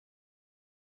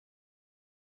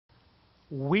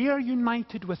We are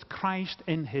united with Christ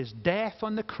in his death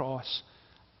on the cross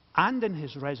and in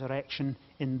his resurrection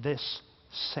in this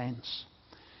sense,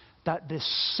 that the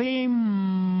same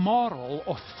moral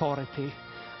authority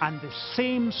and the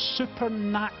same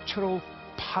supernatural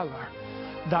power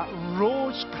that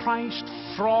rose Christ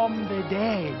from the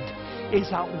dead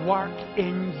is at work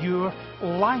in your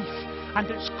life, and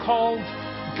it's called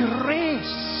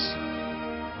grace.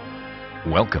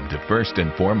 Welcome to First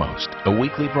and Foremost, a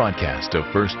weekly broadcast of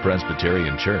First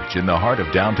Presbyterian Church in the heart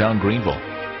of downtown Greenville.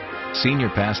 Senior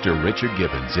Pastor Richard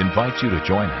Gibbons invites you to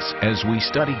join us as we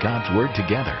study God's Word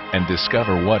together and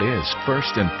discover what is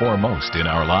first and foremost in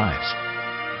our lives.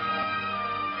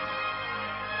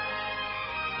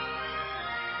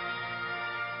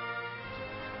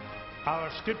 Our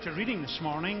scripture reading this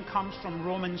morning comes from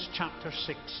Romans chapter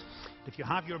 6. If you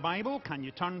have your Bible, can you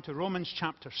turn to Romans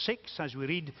chapter 6 as we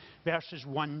read verses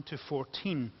 1 to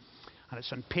 14. And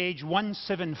it's on page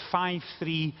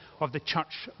 1753 of the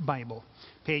Church Bible.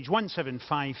 Page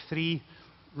 1753,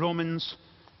 Romans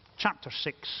chapter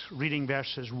 6, reading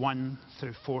verses 1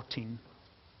 through 14.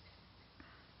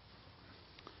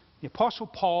 The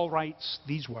Apostle Paul writes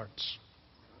these words: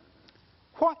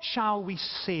 "What shall we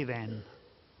say then?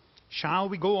 Shall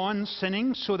we go on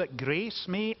sinning so that grace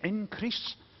may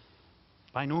increase?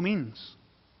 By no means.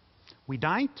 We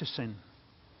died to sin.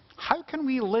 How can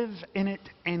we live in it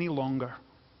any longer?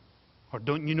 Or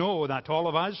don't you know that all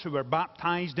of us who were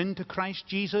baptized into Christ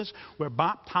Jesus were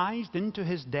baptized into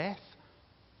his death?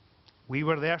 We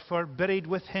were therefore buried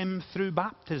with him through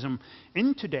baptism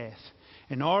into death,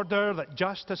 in order that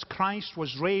just as Christ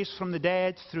was raised from the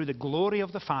dead through the glory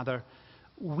of the Father,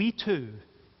 we too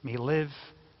may live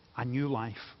a new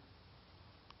life.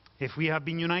 If we have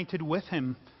been united with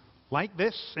him like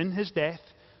this in his death,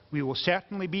 we will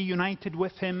certainly be united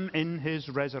with him in his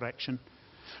resurrection.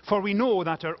 For we know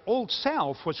that our old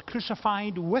self was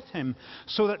crucified with him,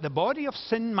 so that the body of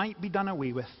sin might be done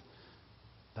away with,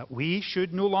 that we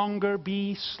should no longer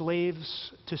be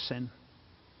slaves to sin,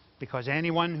 because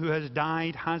anyone who has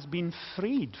died has been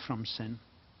freed from sin.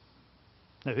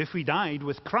 Now, if we died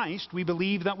with Christ, we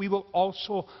believe that we will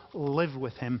also live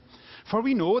with him. For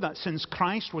we know that since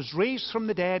Christ was raised from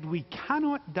the dead, we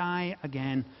cannot die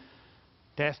again.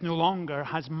 Death no longer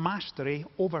has mastery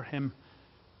over him.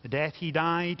 The death he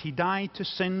died to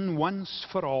sin once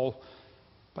for all.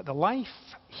 But the life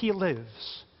he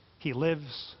lives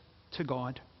to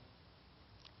God.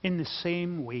 In the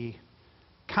same way,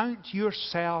 count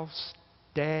yourselves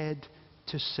dead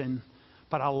to sin,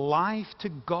 but alive to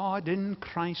God in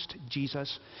Christ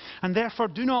Jesus. And therefore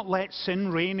do not let sin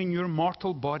reign in your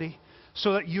mortal body,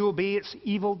 so that you obey its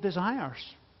evil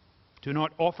desires. Do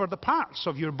not offer the parts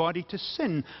of your body to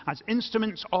sin as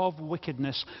instruments of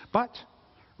wickedness, but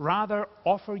rather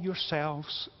offer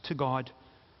yourselves to God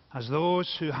as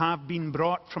those who have been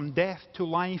brought from death to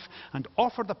life, and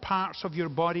offer the parts of your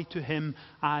body to him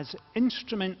as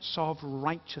instruments of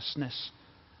righteousness.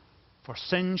 For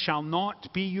sin shall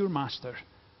not be your master,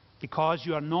 because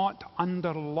you are not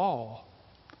under law,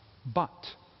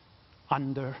 but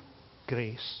under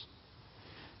grace."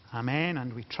 Amen.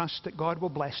 And we trust that God will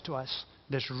bless to us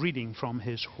this reading from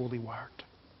his holy word.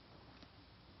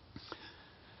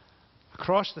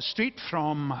 Across the street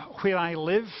from where I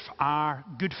live are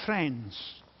good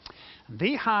friends. And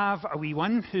they have a wee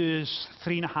one who's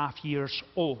 3.5 years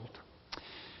old.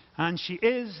 And she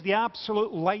is the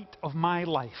absolute light of my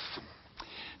life.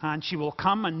 And she will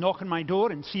come and knock on my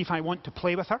door and see if I want to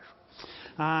play with her.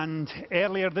 And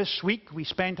earlier this week, we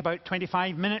spent about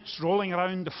 25 minutes rolling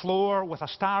around the floor with a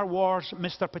Star Wars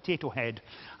Mr. Potato Head.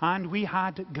 And we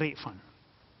had great fun.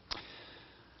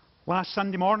 Last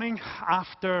Sunday morning,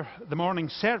 after the morning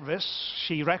service,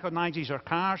 she recognizes her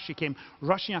car. She came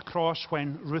rushing across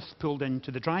when Ruth pulled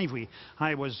into the driveway.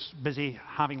 I was busy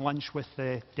having lunch with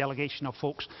the delegation of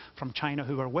folks from China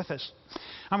who were with us.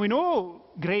 And we know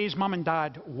Gray's mum and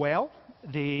dad well.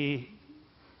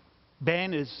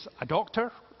 Ben is a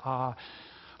doctor.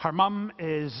 Her mum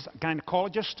is a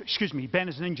gynecologist. Ben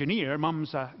is an engineer.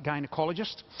 Mum's a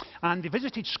gynecologist. And they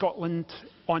visited Scotland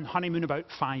on honeymoon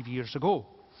about 5 years ago.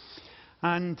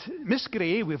 And Miss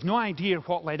Gray, we have no idea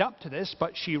what led up to this,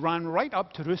 but she ran right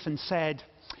up to Ruth and said,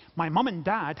 "My mum and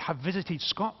dad have visited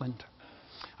Scotland."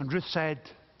 And Ruth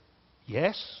said,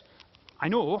 "Yes, I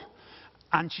know."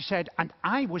 And she said, "And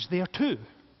I was there too."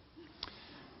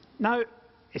 Now,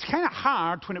 it's kind of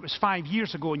hard when it was 5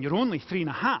 years ago and you're only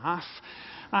 3.5.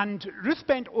 And Ruth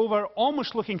bent over,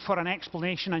 almost looking for an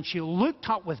explanation, and she looked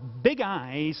up with big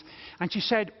eyes, and she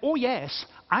said, "Oh yes,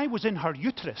 I was in her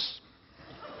uterus."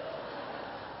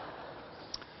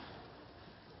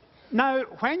 Now,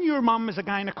 when your mum is a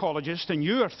gynecologist and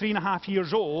you are 3.5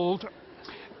 years old,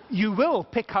 you will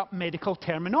pick up medical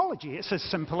terminology. It's as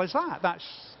simple as that. That's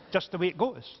just the way it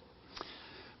goes.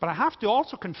 But I have to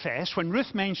also confess, when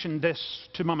Ruth mentioned this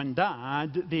to Mum and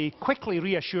Dad, they quickly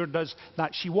reassured us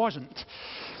that she wasn't.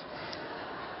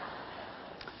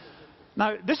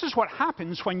 Now, this is what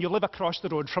happens when you live across the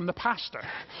road from the pastor.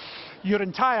 Your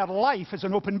entire life is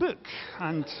an open book,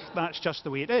 and that's just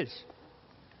the way it is.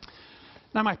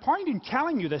 Now, my point in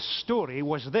telling you this story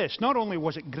was this. Not only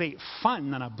was it great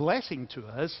fun and a blessing to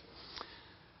us,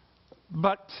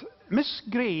 but Miss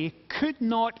Gray could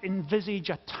not envisage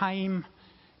a time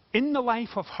in the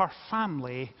life of her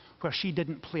family where she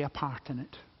didn't play a part in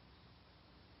it.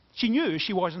 She knew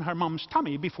she was in her mum's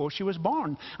tummy before she was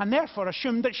born, and therefore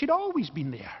assumed that she'd always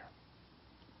been there.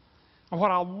 And what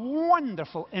a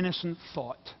wonderful, innocent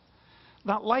thought.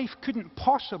 That life couldn't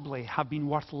possibly have been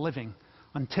worth living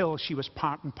until she was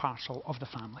part and parcel of the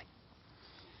family.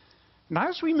 And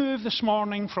as we move this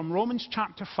morning from Romans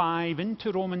chapter 5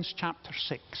 into Romans chapter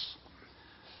 6,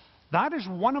 that is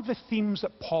one of the themes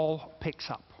that Paul picks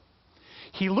up.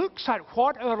 He looks at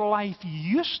what our life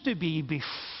used to be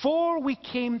before we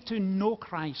came to know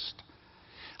Christ.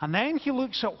 And then he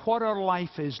looks at what our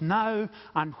life is now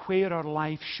and where our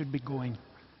life should be going.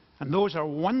 And those are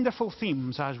wonderful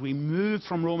themes as we move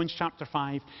from Romans chapter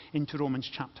 5 into Romans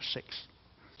chapter 6.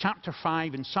 Chapter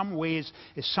 5 in some ways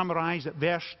is summarized at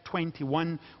verse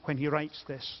 21 when he writes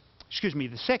this. Excuse me,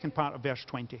 the second part of verse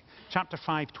 20. Chapter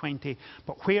 5:20.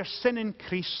 But where sin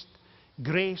increased,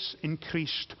 grace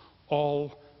increased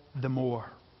all the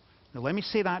more. Now let me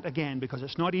say that again because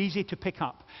it's not easy to pick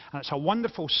up. And it's a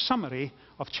wonderful summary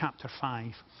of chapter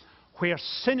 5. Where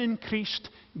sin increased,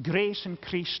 grace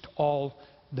increased all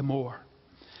the more.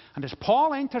 And as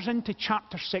Paul enters into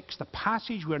chapter 6, the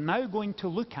passage we're now going to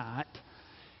look at,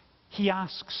 he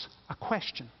asks a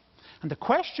question. And the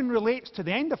question relates to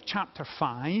the end of chapter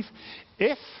 5.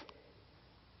 If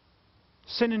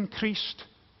sin increased,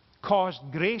 caused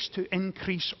grace to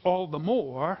increase all the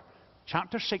more,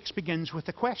 chapter 6 begins with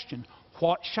the question,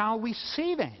 what shall we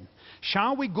say then?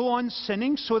 Shall we go on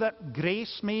sinning so that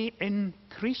grace may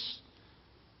increase?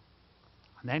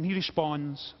 And then he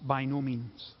responds, by no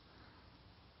means.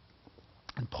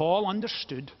 And Paul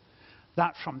understood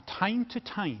that from time to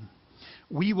time,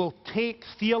 we will take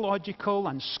theological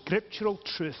and scriptural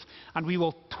truth and we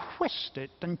will twist it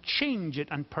and change it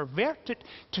and pervert it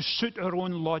to suit our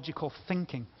own logical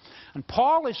thinking. And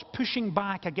Paul is pushing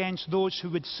back against those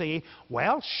who would say,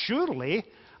 well, surely,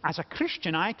 as a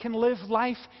Christian, I can live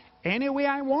life any way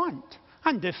I want.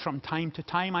 And if from time to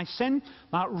time I sin,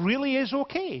 that really is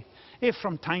okay. If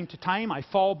from time to time I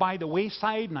fall by the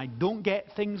wayside and I don't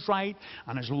get things right,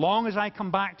 and as long as I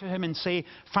come back to him and say,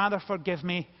 Father, forgive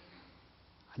me,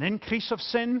 an increase of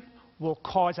sin will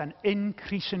cause an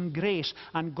increase in grace,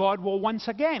 and God will once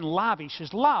again lavish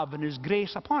his love and his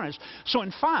grace upon us. So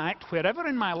in fact, wherever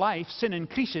in my life sin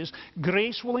increases,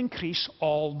 grace will increase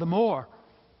all the more.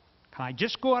 Can I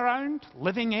just go around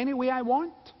living any way I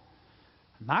want?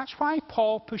 And that's why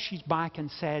Paul pushes back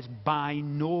and says, by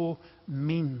no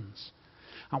means.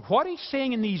 And what he's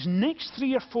saying in these next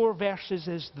 3 or 4 verses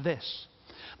is this.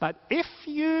 That if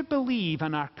you believe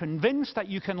and are convinced that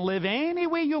you can live any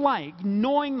way you like,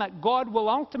 knowing that God will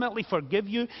ultimately forgive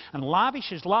you and lavish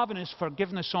his love and his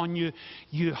forgiveness on you,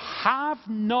 you have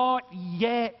not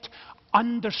yet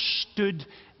understood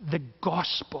the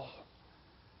gospel.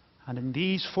 And in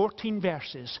these 14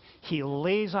 verses, he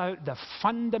lays out the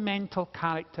fundamental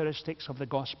characteristics of the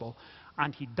gospel,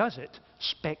 and he does it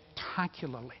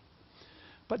spectacularly.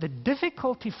 But the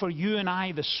difficulty for you and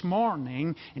I this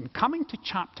morning in coming to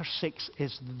chapter 6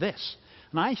 is this.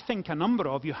 And I think a number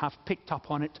of you have picked up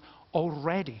on it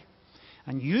already.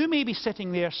 And you may be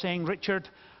sitting there saying, Richard,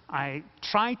 I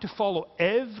tried to follow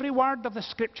every word of the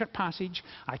scripture passage.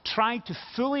 I tried to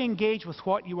fully engage with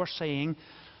what you were saying.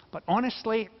 But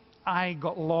honestly, I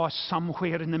got lost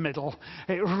somewhere in the middle.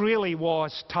 It really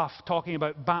was tough talking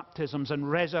about baptisms and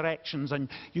resurrections and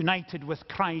united with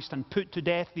Christ and put to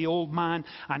death the old man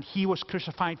and he was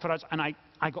crucified for us, and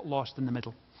I got lost in the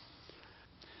middle.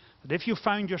 But if you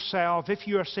found yourself, if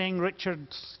you are saying Richard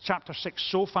chapter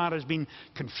 6 so far has been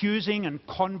confusing and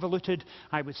convoluted,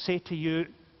 I would say to you,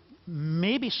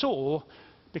 maybe so,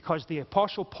 because the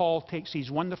Apostle Paul takes these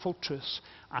wonderful truths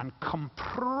and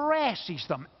compresses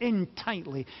them in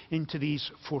tightly into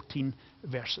these 14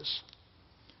 verses.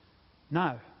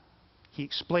 Now, he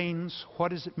explains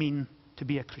what does it mean to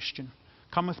be a Christian.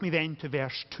 Come with me then to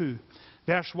verse 2.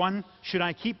 Verse 1, should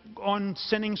I keep on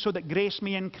sinning so that grace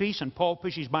may increase? And Paul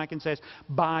pushes back and says,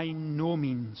 by no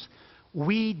means.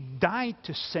 We died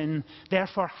to sin,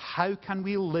 therefore how can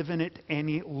we live in it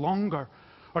any longer?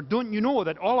 Or don't you know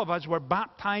that all of us were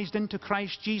baptized into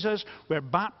Christ Jesus? We're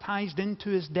baptized into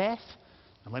his death?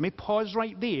 Now let me pause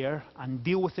right there and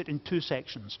deal with it in two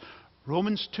sections.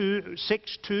 Romans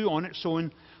 6:2 on its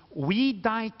own. We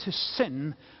died to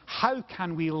sin. How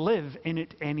can we live in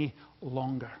it any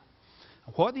longer?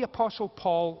 What the Apostle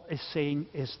Paul is saying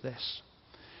is this.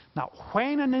 That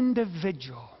when an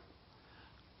individual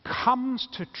comes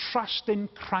to trust in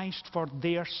Christ for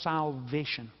their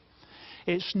salvation,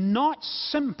 it's not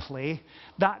simply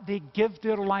that they give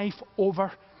their life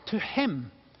over to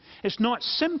him. It's not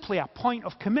simply a point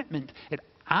of commitment. It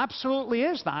absolutely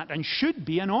is that, and should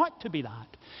be, and ought to be that.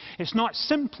 It's not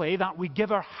simply that we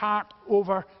give our heart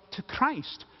over to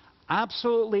Christ.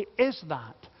 Absolutely is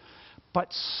that. But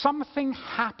something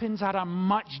happens at a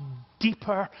much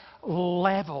deeper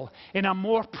level, in a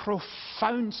more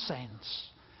profound sense.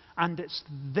 And it's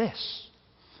this,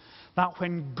 that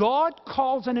when God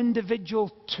calls an individual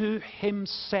to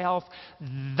himself,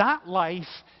 that life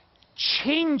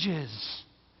changes.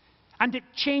 And it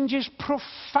changes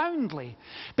profoundly,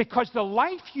 because the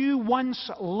life you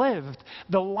once lived,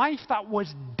 the life that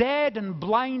was dead and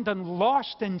blind and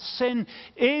lost in sin,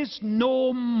 is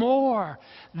no more.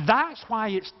 That's why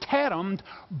it's termed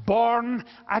born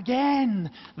again.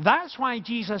 That's why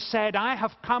Jesus said, I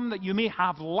have come that you may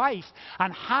have life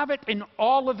and have it in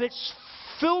all of its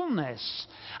fullness.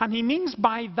 And he means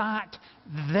by that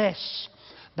this,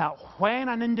 that when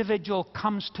an individual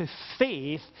comes to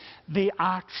faith, they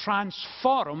are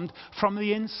transformed from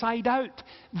the inside out.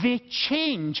 They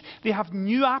change. They have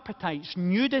new appetites,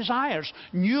 new desires,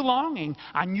 new longing,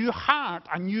 a new heart,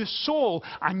 a new soul,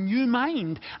 a new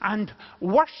mind. And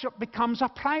worship becomes a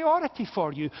priority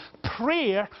for you.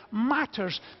 Prayer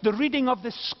matters. The reading of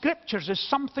the Scriptures is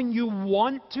something you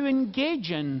want to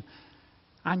engage in.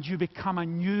 And you become a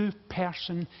new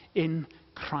person in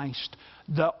Christ.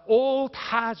 The old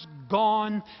has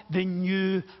gone, the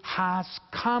new has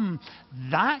come.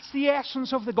 That's the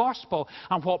essence of the gospel.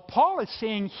 And what Paul is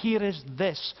saying here is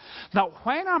this, that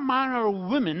when a man or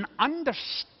woman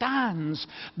understands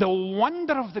the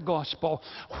wonder of the gospel,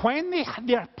 when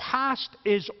their past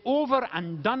is over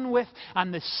and done with,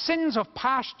 and the sins of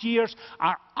past years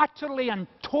are utterly and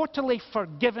totally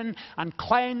forgiven and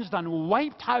cleansed and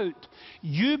wiped out,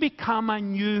 you become a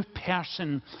new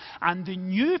person. And the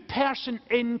new person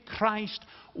in Christ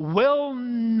will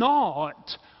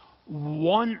not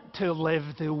want to live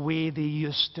the way they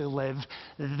used to live.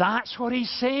 That's what he's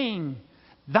saying.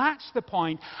 That's the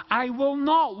point. I will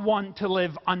not want to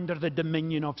live under the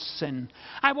dominion of sin.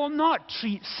 I will not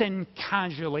treat sin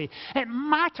casually. It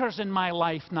matters in my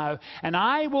life now, and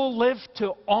I will live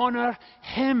to honor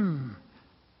him.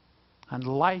 And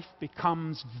life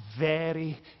becomes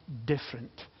very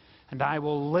different. And I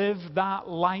will live that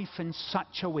life in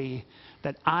such a way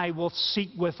that I will seek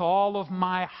with all of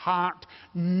my heart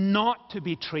not to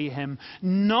betray him,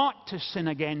 not to sin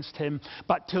against him,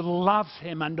 but to love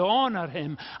him and honor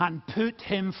him and put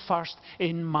him first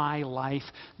in my life.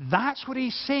 That's what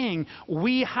he's saying.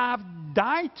 We have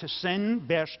died to sin,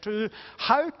 verse 2.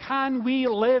 How can we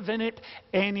live in it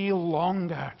any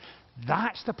longer?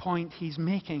 That's the point he's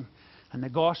making. And the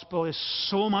gospel is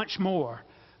so much more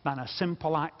than a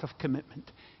simple act of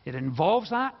commitment. It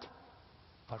involves that,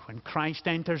 but when Christ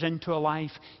enters into a life,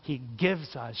 he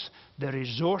gives us the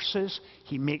resources,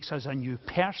 he makes us a new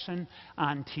person,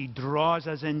 and he draws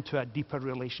us into a deeper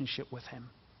relationship with him.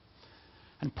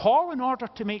 And Paul, in order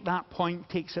to make that point,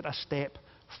 takes it a step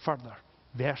further.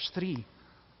 Verse 3.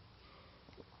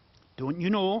 Don't you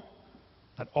know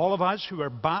that all of us who were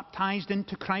baptized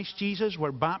into Christ Jesus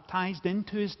were baptized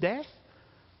into his death?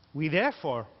 We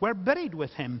therefore were buried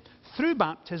with him through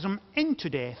baptism into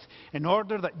death, in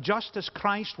order that just as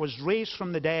Christ was raised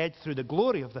from the dead through the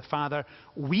glory of the Father,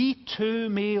 we too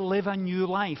may live a new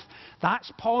life.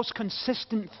 That's Paul's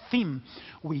consistent theme.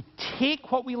 We take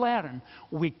what we learn,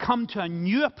 we come to a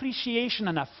new appreciation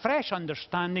and a fresh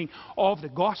understanding of the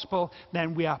gospel,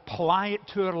 then we apply it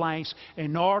to our lives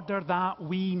in order that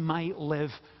we might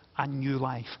live a new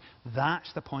life.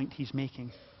 That's the point he's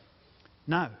making.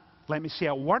 Now, let me say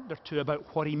a word or two about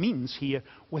what he means here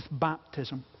with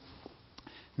baptism.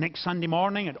 Next Sunday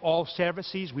morning at all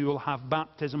services, we will have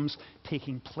baptisms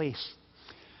taking place.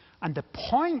 And the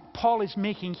point Paul is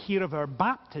making here of our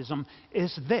baptism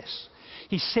is this.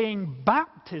 He's saying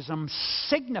baptism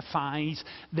signifies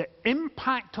the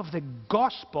impact of the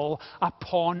gospel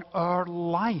upon our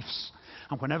lives.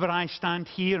 And whenever I stand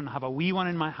here and have a wee one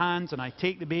in my hands and I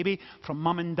take the baby from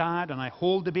mum and dad and I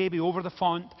hold the baby over the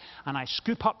font and I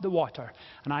scoop up the water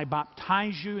and I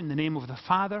baptize you in the name of the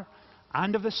Father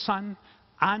and of the Son,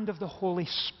 and of the Holy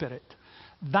Spirit.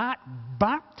 That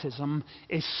baptism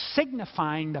is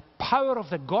signifying the power of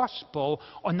the gospel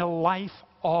on the life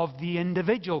of the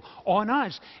individual, on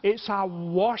us. It's a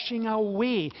washing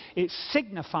away. It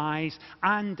signifies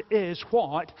and is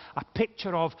what? A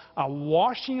picture of a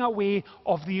washing away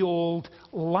of the old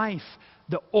life.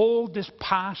 The old is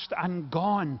past and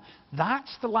gone.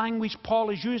 That's the language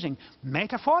Paul is using,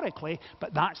 metaphorically,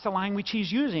 but that's the language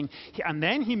he's using. And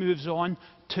then he moves on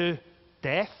to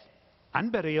death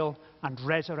and burial and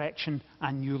resurrection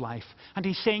and new life. And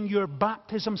he's saying your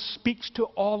baptism speaks to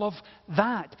all of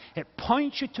that. It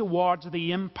points you towards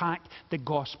the impact the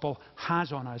gospel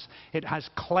has on us. It has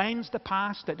cleansed the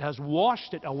past, it has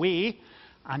washed it away,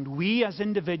 and we as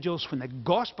individuals, when the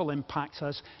gospel impacts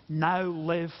us, now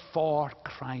live for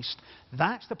Christ.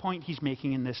 That's the point he's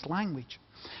making in this language.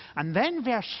 And then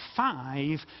verse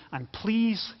 5, and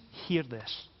please hear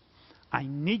this. I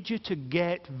need you to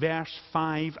get verse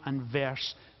 5 and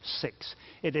verse 6.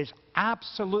 It is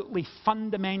absolutely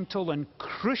fundamental and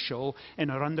crucial in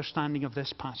our understanding of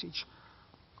this passage.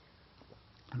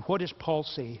 And what does Paul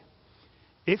say?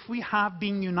 If we have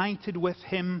been united with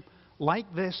him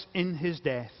like this in his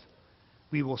death,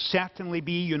 we will certainly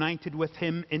be united with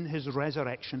him in his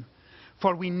resurrection.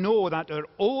 For we know that our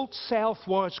old self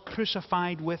was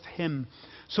crucified with him,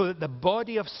 so that the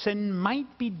body of sin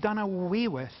might be done away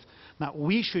with, that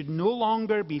we should no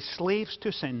longer be slaves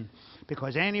to sin,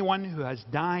 because anyone who has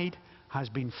died has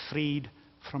been freed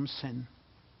from sin.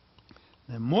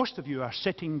 Now, most of you are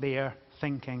sitting there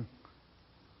thinking,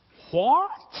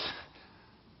 what?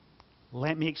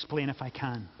 Let me explain if I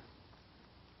can.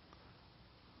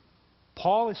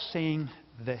 Paul is saying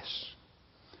this,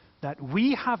 that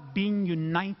we have been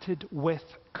united with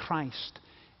Christ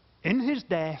in his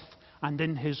death and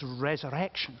in his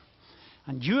resurrection.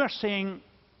 And you are saying,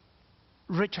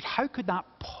 Richard, how could that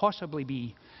possibly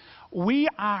be? We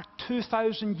are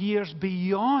 2,000 years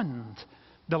beyond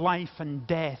the life and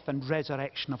death and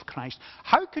resurrection of Christ.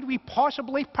 How could we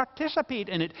possibly participate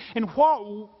in it?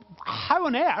 How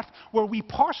on earth were we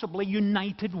possibly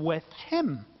united with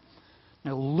him?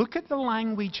 Now look at the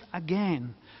language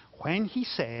again. When he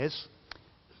says,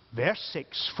 verse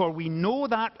 6, for we know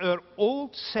that our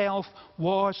old self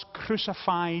was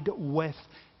crucified with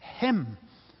him.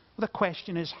 The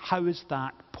question is, how is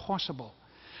that possible?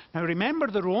 Now remember,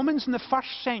 the Romans in the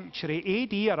 1st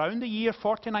century AD, around the year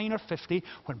 49 or 50,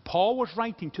 when Paul was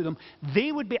writing to them,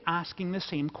 they would be asking the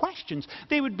same questions.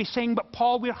 They would be saying, but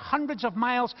Paul, we're hundreds of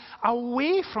miles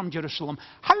away from Jerusalem.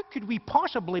 How could we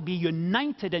possibly be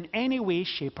united in any way,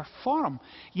 shape or form?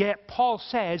 Yet Paul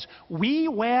says, we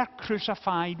were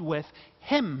crucified with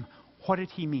him. What did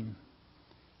he mean?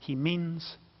 He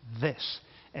means this.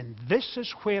 And this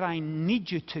is where I need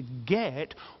you to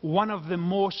get one of the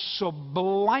most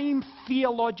sublime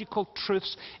theological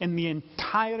truths in the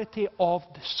entirety of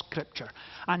the Scripture.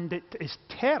 And it is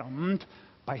termed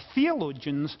by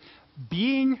theologians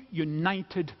being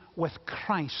united with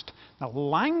Christ. The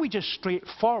language is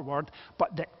straightforward,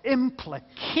 but the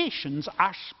implications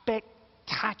are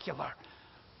spectacular.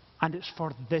 And it's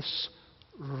for this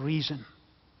reason.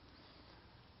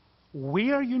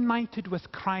 We are united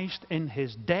with Christ in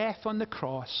his death on the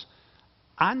cross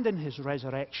and in his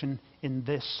resurrection in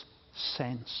this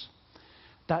sense,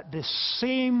 that the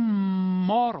same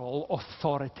moral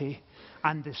authority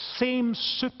and the same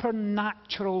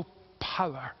supernatural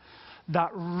power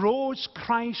that rose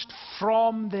Christ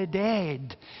from the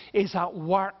dead is at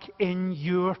work in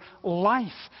your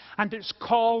life. And it's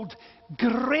called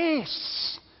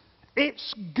grace.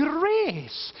 It's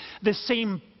grace. The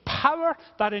same power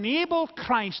that enabled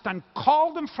Christ and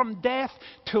called him from death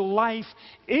to life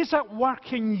is at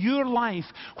work in your life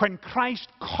when Christ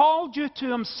called you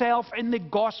to himself in the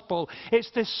gospel.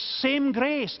 It's the same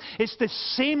grace, it's the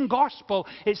same gospel,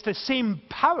 it's the same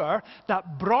power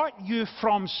that brought you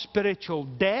from spiritual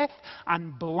death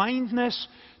and blindness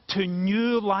to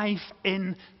new life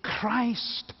in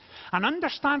Christ. And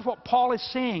understand what Paul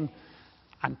is saying.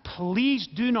 And please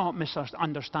do not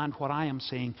misunderstand what I am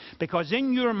saying. Because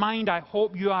in your mind, I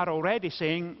hope you are already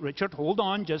saying, Richard, hold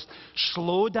on, just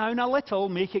slow down a little,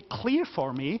 make it clear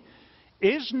for me.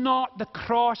 Is not the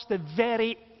cross the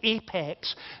very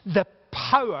apex, the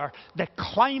power, the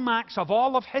climax of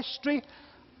all of history?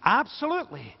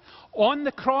 Absolutely. On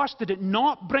the cross, did it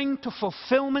not bring to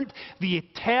fulfillment the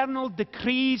eternal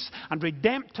decrees and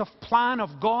redemptive plan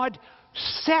of God?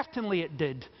 Certainly it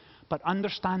did. But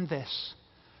understand this.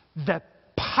 The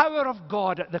power of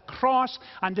God at the cross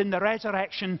and in the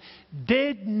resurrection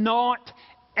did not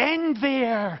end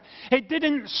there. It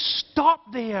didn't stop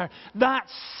there. That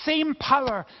same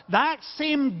power, that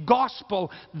same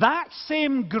gospel, that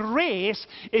same grace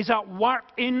is at work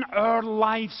in our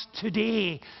lives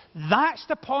today. That's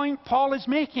the point Paul is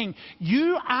making.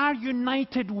 You are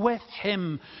united with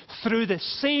him through the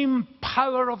same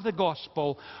power of the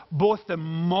gospel, both the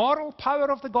moral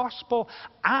power of the gospel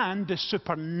and the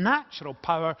supernatural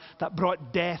power that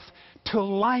brought death to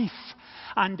life.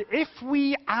 And if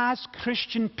we as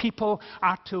Christian people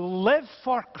are to live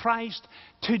for Christ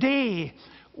today,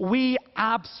 we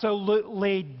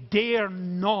absolutely dare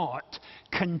not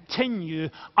continue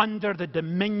under the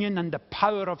dominion and the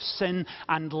power of sin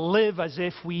and live as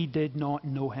if we did not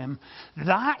know him.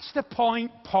 That's the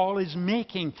point Paul is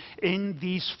making in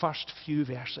these first few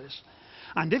verses.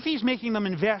 And if he's making them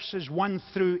in verses 1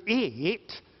 through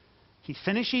 8, he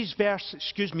finishes verse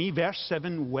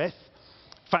 7 with,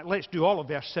 in fact, let's do all of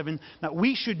verse 7, that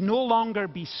we should no longer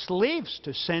be slaves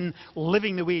to sin,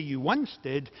 living the way you once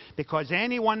did, because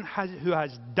anyone who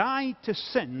has died to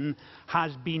sin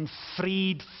has been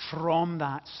freed from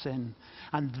that sin.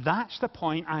 And that's the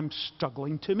point I'm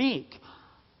struggling to make.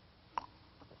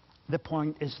 The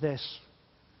point is this: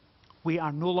 we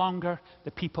are no longer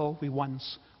the people we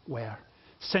once were.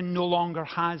 Sin no longer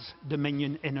has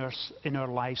dominion in our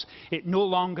lives. It no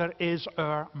longer is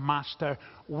our master.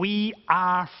 We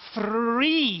are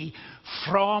free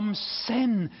from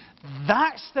sin.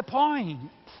 That's the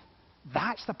point.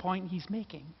 That's the point he's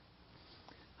making.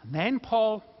 And then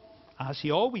Paul, as he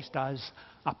always does,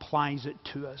 applies it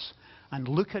to us. And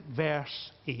look at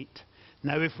verse 8.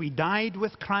 Now, if we died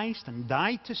with Christ and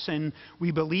died to sin,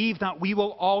 we believe that we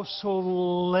will also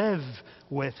live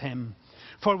with him.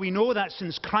 For we know that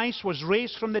since Christ was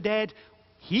raised from the dead,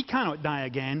 he cannot die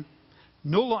again,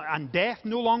 and death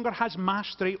no longer has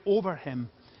mastery over him.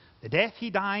 The death he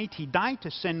died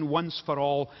to sin once for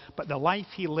all, but the life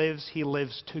he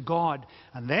lives to God.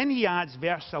 And then he adds,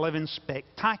 verse 11,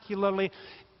 spectacularly,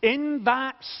 in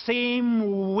that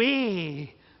same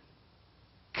way,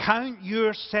 count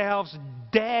yourselves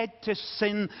dead to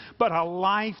sin, but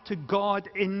alive to God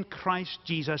in Christ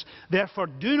Jesus. Therefore,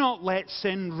 do not let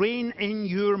sin reign in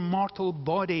your mortal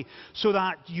body, so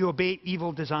that you obey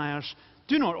evil desires.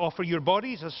 Do not offer your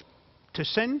bodies to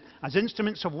sin as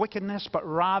instruments of wickedness, but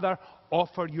rather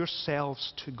offer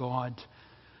yourselves to God.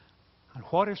 And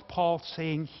what is Paul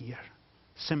saying here?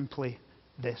 Simply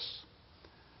this: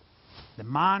 the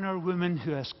man or woman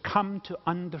who has come to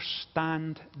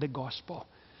understand the gospel,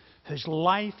 whose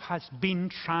life has been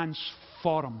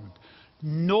transformed,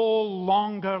 no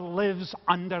longer lives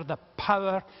under the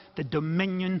power, the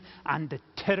dominion, and the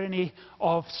tyranny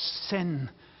of sin.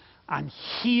 And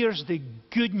here's the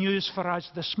good news for us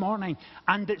this morning,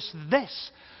 and it's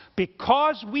this: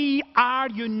 because we are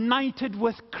united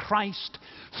with Christ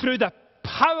through the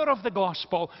power of the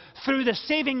gospel, through the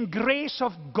saving grace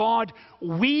of God,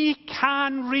 we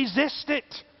can resist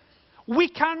it. We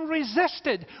can resist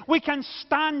it. We can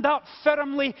stand up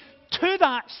firmly to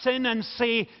that sin and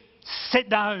say, sit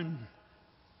down.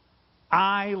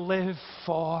 I live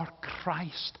for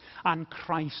Christ and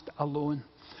Christ alone.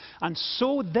 And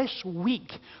so this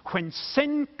week, when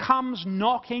sin comes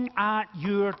knocking at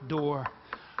your door,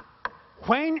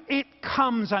 when it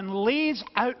comes and lays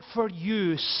out for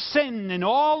you sin in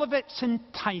all of its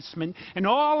enticement, in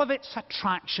all of its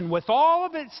attraction, with all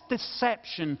of its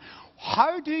deception,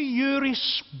 how do you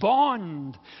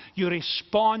respond? You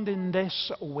respond in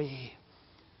this way: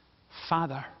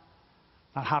 Father,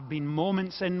 there have been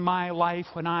moments in my life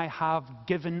when I have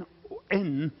given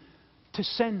in to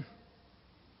sin.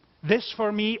 This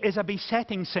for me is a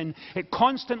besetting sin. It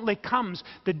constantly comes.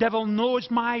 The devil knows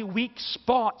my weak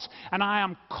spots, and I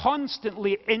am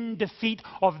constantly in defeat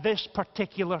of this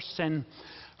particular sin.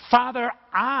 Father,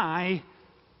 I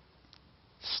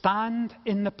stand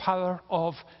in the power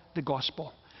of the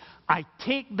gospel. I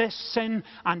take this sin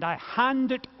and I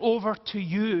hand it over to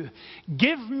you.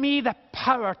 Give me the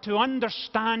power to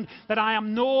understand that I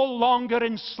am no longer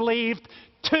enslaved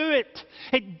to it.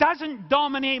 It doesn't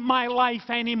dominate my life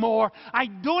anymore. I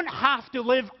don't have to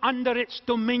live under its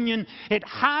dominion. It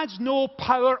has no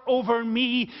power over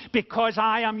me because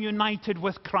I am united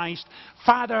with Christ.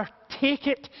 Father, take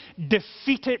it,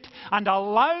 defeat it, and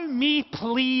allow me,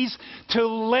 please, to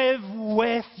live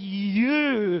with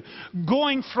you,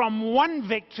 going from one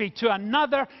victory to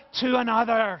another to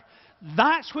another.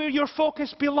 That's where your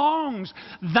focus belongs.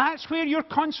 That's where your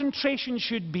concentration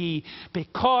should be,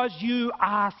 because you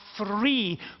are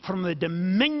free from the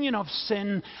dominion of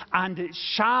sin, and it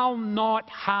shall not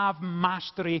have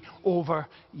mastery over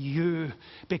you,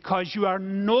 because you are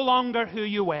no longer who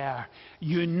you were.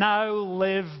 You now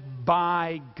live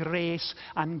by grace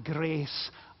and grace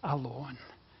alone.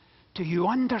 Do you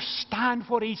understand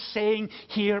what he's saying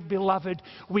here, beloved?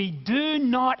 We do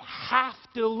not have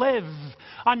to live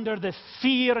under the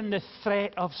fear and the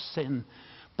threat of sin,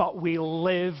 but we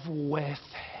live with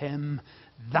him.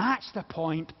 That's the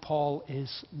point Paul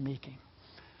is making.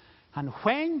 And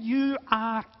when you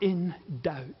are in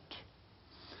doubt,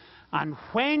 and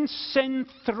when sin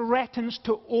threatens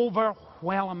to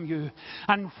overwhelm you,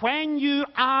 and when you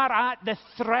are at the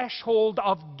threshold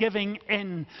of giving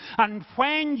in, and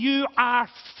when you are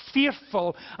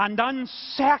fearful and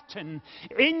uncertain,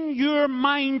 in your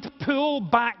mind, pull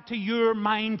back to your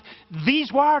mind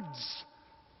these words: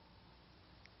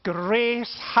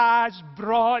 grace has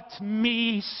brought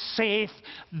me safe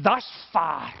thus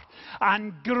far,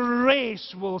 and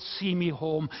grace will see me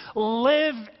home.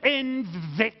 Live in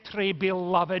victory,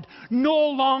 beloved, no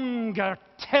longer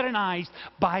tyrannized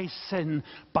by sin,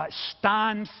 but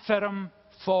stand firm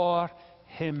for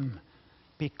him,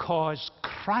 because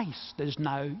Christ is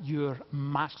now your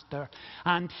master,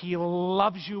 and he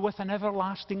loves you with an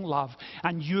everlasting love,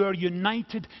 and you are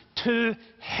united to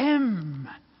him.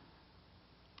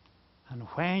 And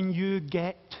when you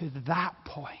get to that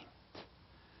point,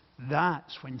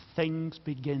 that's when things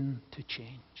begin to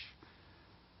change.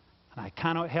 And I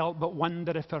cannot help but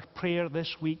wonder if our prayer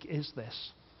this week is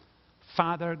this: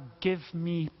 Father, give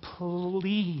me,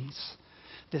 please,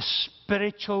 the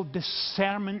spiritual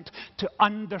discernment to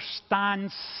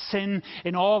understand sin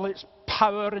in all its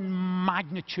power and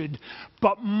magnitude.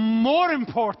 But more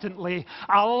importantly,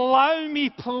 allow me,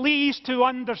 please, to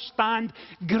understand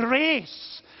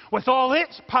grace with all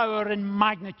its power and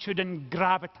magnitude and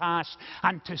gravitas,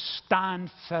 and to stand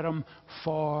firm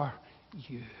for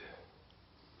you.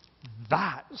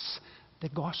 That's the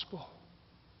gospel.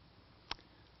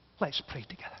 Let's pray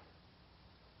together.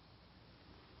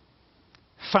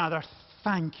 Father,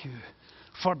 thank you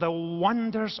for the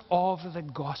wonders of the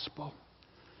gospel.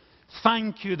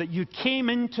 Thank you that you came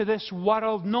into this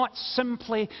world not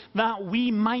simply that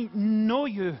we might know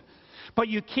you, but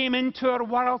you came into our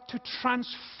world to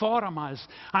transform us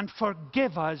and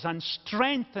forgive us and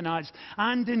strengthen us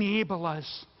and enable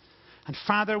us. And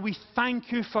Father, we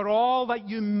thank you for all that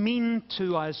you mean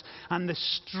to us and the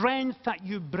strength that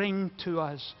you bring to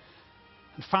us.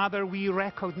 And Father, we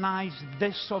recognize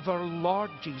this of our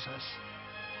Lord Jesus,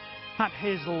 that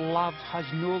his love has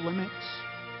no limits,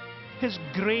 his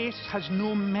grace has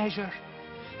no measure,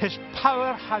 his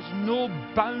power has no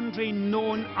boundary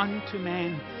known unto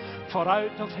men. For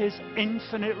out of his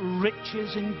infinite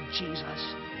riches in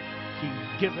Jesus, he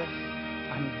giveth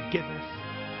and giveth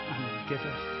and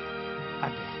giveth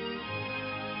again.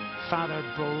 Father,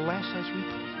 bless us, we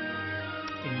pray.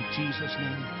 In Jesus'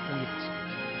 name we ask.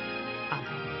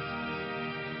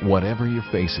 Amen. Whatever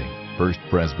you're facing, First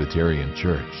Presbyterian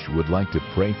Church would like to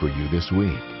pray for you this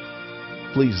week.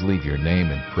 Please leave your name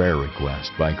and prayer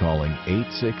request by calling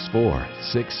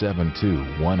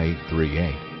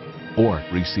 864-672-1838. or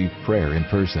receive prayer in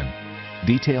person.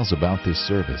 Details about this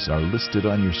service are listed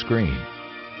on your screen.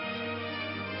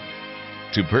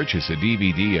 To purchase a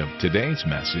DVD of today's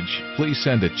message, please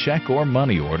send a check or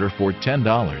money order for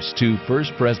 $10 to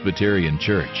First Presbyterian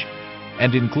Church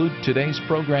and include today's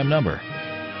program number.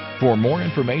 For more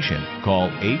information,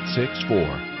 call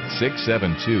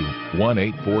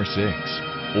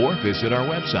 864-672-1846 or visit our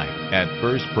website at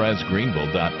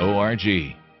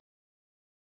firstpresgreenville.org.